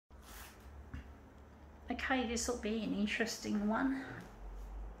Okay, this will be an interesting one.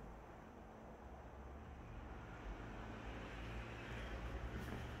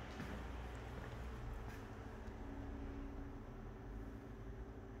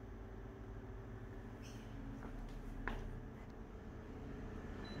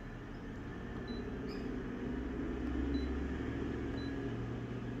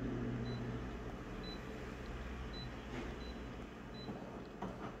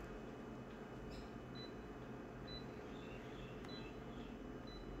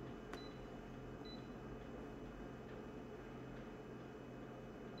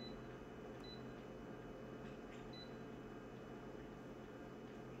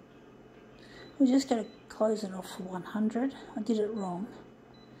 We're just going to close it off for 100. I did it wrong.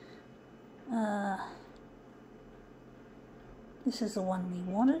 This is the one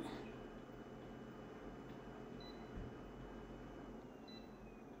we wanted.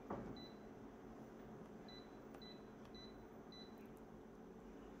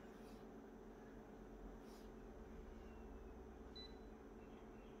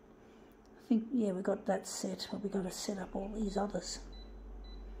 I think, yeah, we got that set, but we got to set up all these others.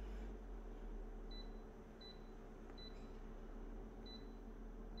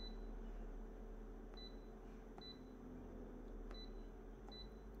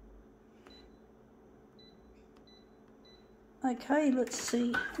 Okay, let's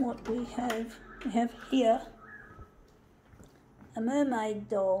see what we have. We have here a mermaid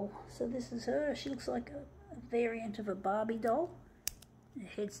doll. So this is her. She looks like a variant of a Barbie doll. Her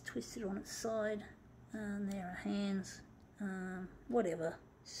head's twisted on its side, and there are hands. Whatever,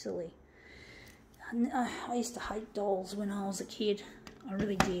 silly. I used to hate dolls when I was a kid. I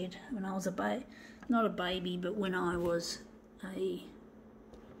really did. When I was not a baby, but when I was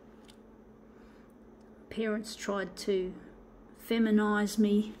parents tried to feminize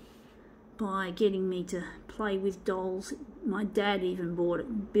me by getting me to play with dolls. My dad even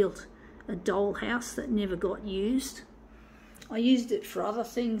built a doll house that never got used. I used it for other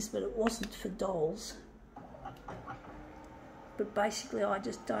things, but it wasn't for dolls. But basically I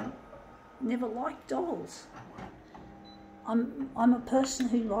just never liked dolls. I'm a person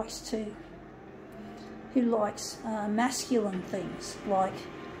who likes masculine things like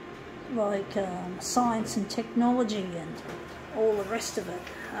science and technology and all the rest of it.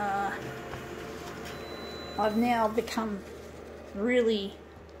 I've now become really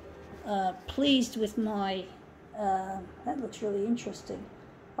pleased with my, that looks really interesting.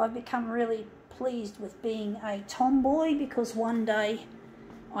 I've become really pleased with being a tomboy because one day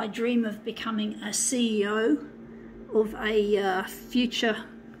I dream of becoming a CEO of a future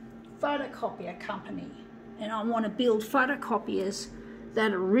photocopier company, and I want to build photocopiers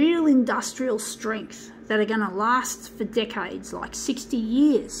that are real industrial strength, that are going to last for decades, like 60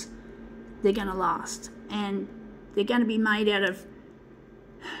 years they're going to last, and they're going to be made out of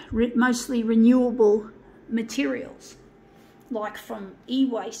mostly renewable materials, like from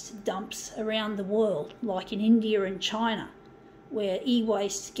e-waste dumps around the world, like in India and China, where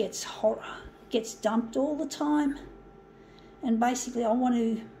e-waste gets dumped all the time. And basically I want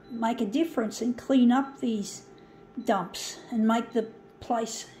to make a difference and clean up these dumps and make the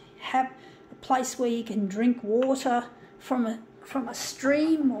place have a place where you can drink water from a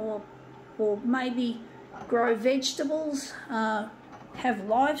stream, or maybe grow vegetables, have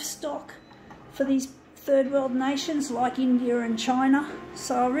livestock for these third world nations like India and China.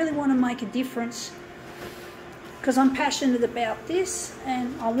 So I really want to make a difference because I'm passionate about this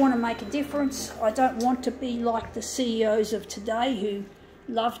and I want to make a difference. I don't want to be like the CEOs of today who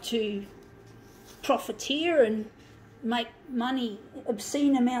love to profiteer and make money,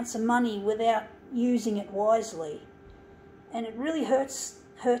 obscene amounts of money, without using it wisely. And it really hurts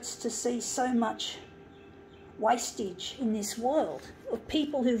to see so much wastage in this world of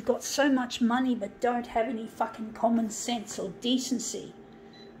people who've got so much money but don't have any fucking common sense or decency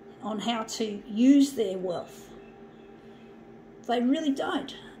on how to use their wealth. They really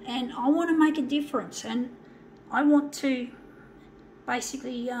don't. And I want to make a difference, and I want to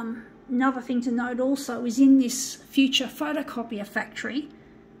basically another thing to note also is in this future photocopier factory,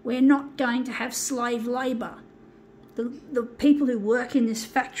 we're not going to have slave labour. The people who work in this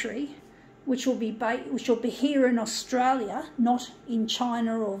factory, which will be here in Australia, not in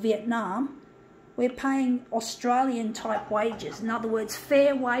China or Vietnam, we're paying Australian type wages. In other words,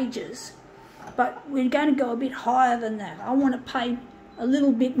 fair wages, but we're going to go a bit higher than that. I want to pay a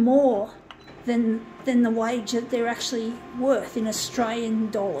little bit more than the wage that they're actually worth in Australian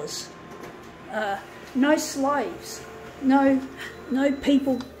dollars. No slaves, no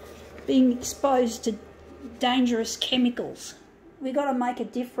people being exposed to dangerous chemicals. We've got to make a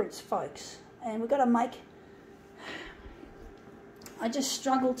difference, folks, and we've got to make I just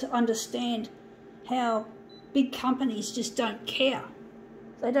struggle to understand how big companies just don't care.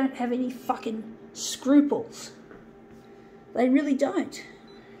 They don't have any fucking scruples. They really don't.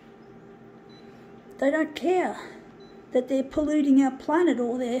 They don't care that they're polluting our planet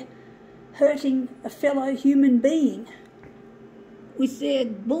or they're hurting a fellow human being with their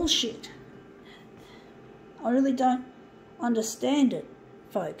bullshit. I really don't understand it,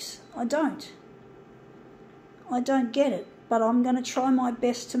 folks. I don't. I don't get it, but I'm going to try my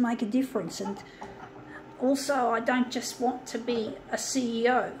best to make a difference. And also, I don't just want to be a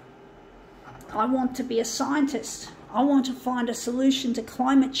CEO. I want to be a scientist. I want to find a solution to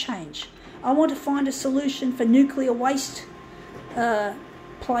climate change. I want to find a solution for nuclear waste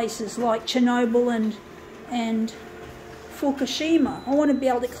places like Chernobyl and Fukushima. I want to be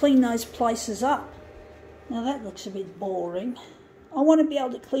able to clean those places up. Now that looks a bit boring. I want to be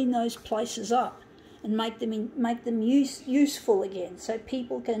able to clean those places up and make them useful again, so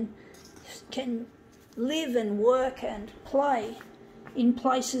people can live and work and play in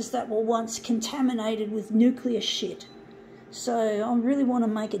places that were once contaminated with nuclear shit. So I really want to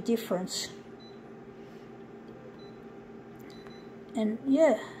make a difference. And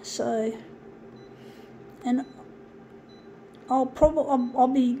yeah, so, and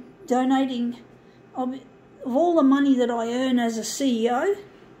I'll be donating, of all the money that I earn as a CEO,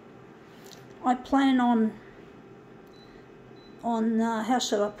 I plan on how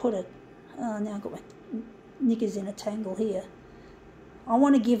should I put it? Now I've got my knickers in a tangle here. I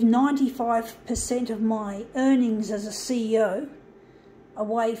want to give 95% of my earnings as a CEO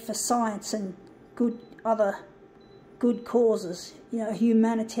away for science and other good causes, you know,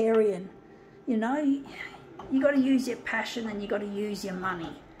 humanitarian. You know, you got to use your passion and you got to use your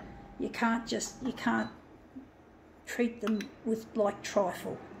money. You can't treat them with like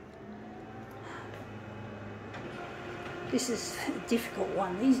trifle. This is a difficult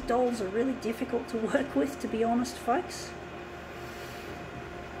one. These dolls are really difficult to work with, to be honest, folks.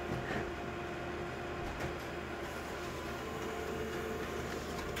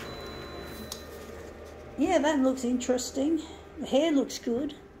 Yeah, that looks interesting. The hair looks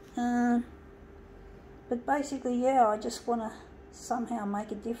good. But basically, yeah, I just want to somehow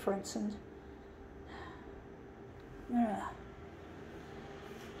make a difference. And yeah,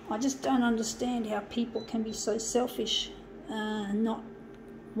 I just don't understand how people can be so selfish, not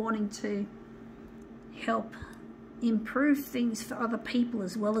wanting to help improve things for other people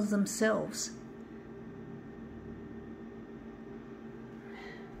as well as themselves.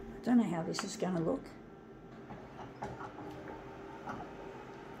 I don't know how this is going to look.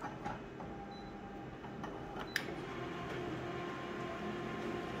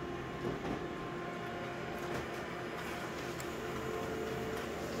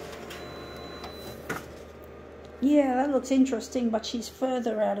 Yeah, that looks interesting, but she's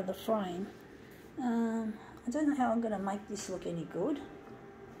further out of the frame. I don't know how I'm going to make this look any good.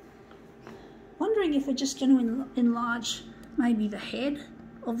 Wondering if we're just going to enlarge maybe the head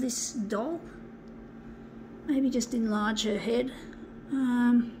of this doll. Maybe just enlarge her head.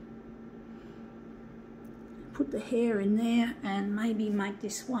 Put the hair in there and maybe make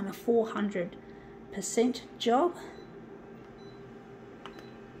this one a 400% job.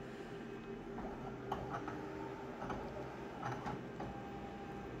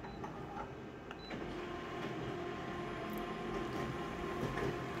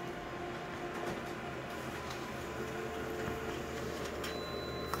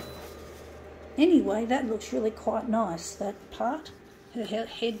 Anyway, that looks really quite nice, that part. Her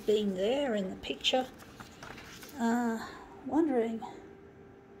head being there in the picture. Wondering...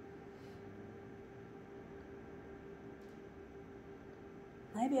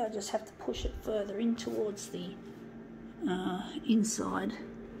 maybe I just have to push it further in towards the inside.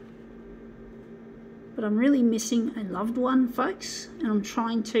 But I'm really missing a loved one, folks. And I'm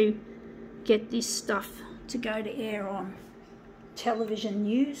trying to get this stuff to go to air on television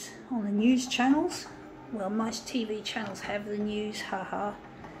news, on the news channels. Well, most TV channels have the news, haha.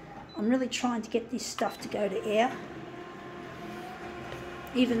 I'm really trying to get this stuff to go to air,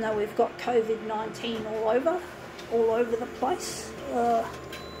 even though we've got COVID-19 all over the place.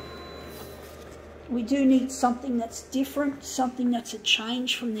 We do need something that's different, something that's a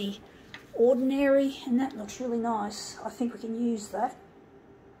change from the ordinary, and that looks really nice. I think we can use that.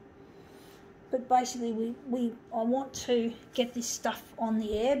 But basically, I want to get this stuff on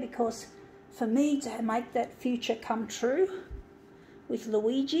the air, because for me to make that future come true with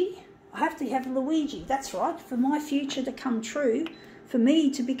Luigi, I have to have Luigi. That's right. For my future to come true, for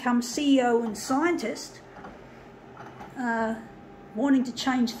me to become CEO and scientist, wanting to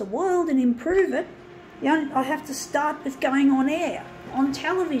change the world and improve it, I have to start with going on air, on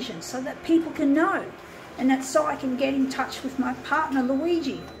television, so that people can know. And that's so I can get in touch with my partner,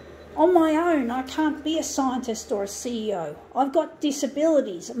 Luigi. On my own, I can't be a scientist or a CEO. I've got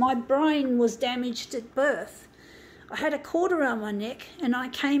disabilities. My brain was damaged at birth. I had a cord around my neck and I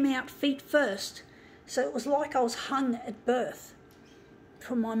came out feet first. So it was like I was hung at birth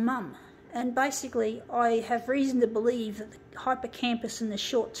from my mum. And basically, I have reason to believe that the hippocampus and the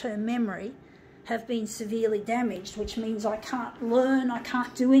short-term memory have been severely damaged, which means I can't learn, I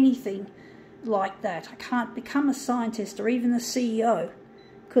can't do anything like that. I can't become a scientist or even a CEO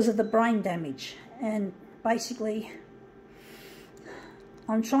because of the brain damage. And basically,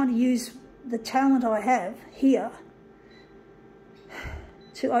 I'm trying to use the talent I have here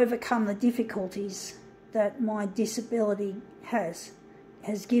to overcome the difficulties that my disability has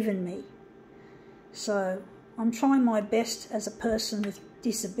given me. So I'm trying my best as a person with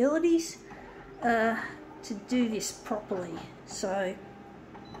disabilities to do this properly. So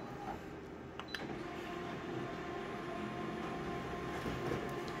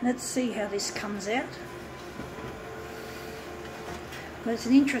let's see how this comes out. But it's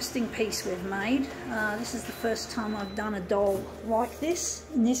an interesting piece we've made. This is the first time I've done a doll like this,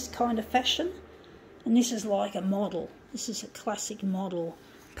 in this kind of fashion. And this is like a model. This is a classic model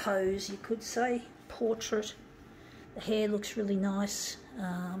pose, you could say, portrait. The hair looks really nice.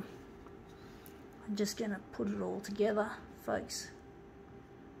 I'm just going to put it all together, folks.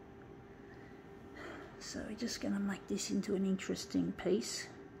 So we're just going to make this into an interesting piece.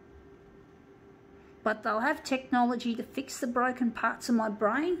 But they'll have technology to fix the broken parts of my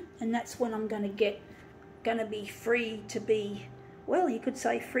brain, and that's when I'm going to be free to be, well, you could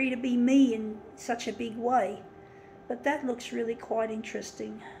say free to be me in such a big way. But that looks really quite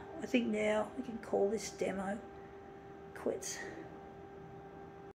interesting. I think now we can call this demo quits.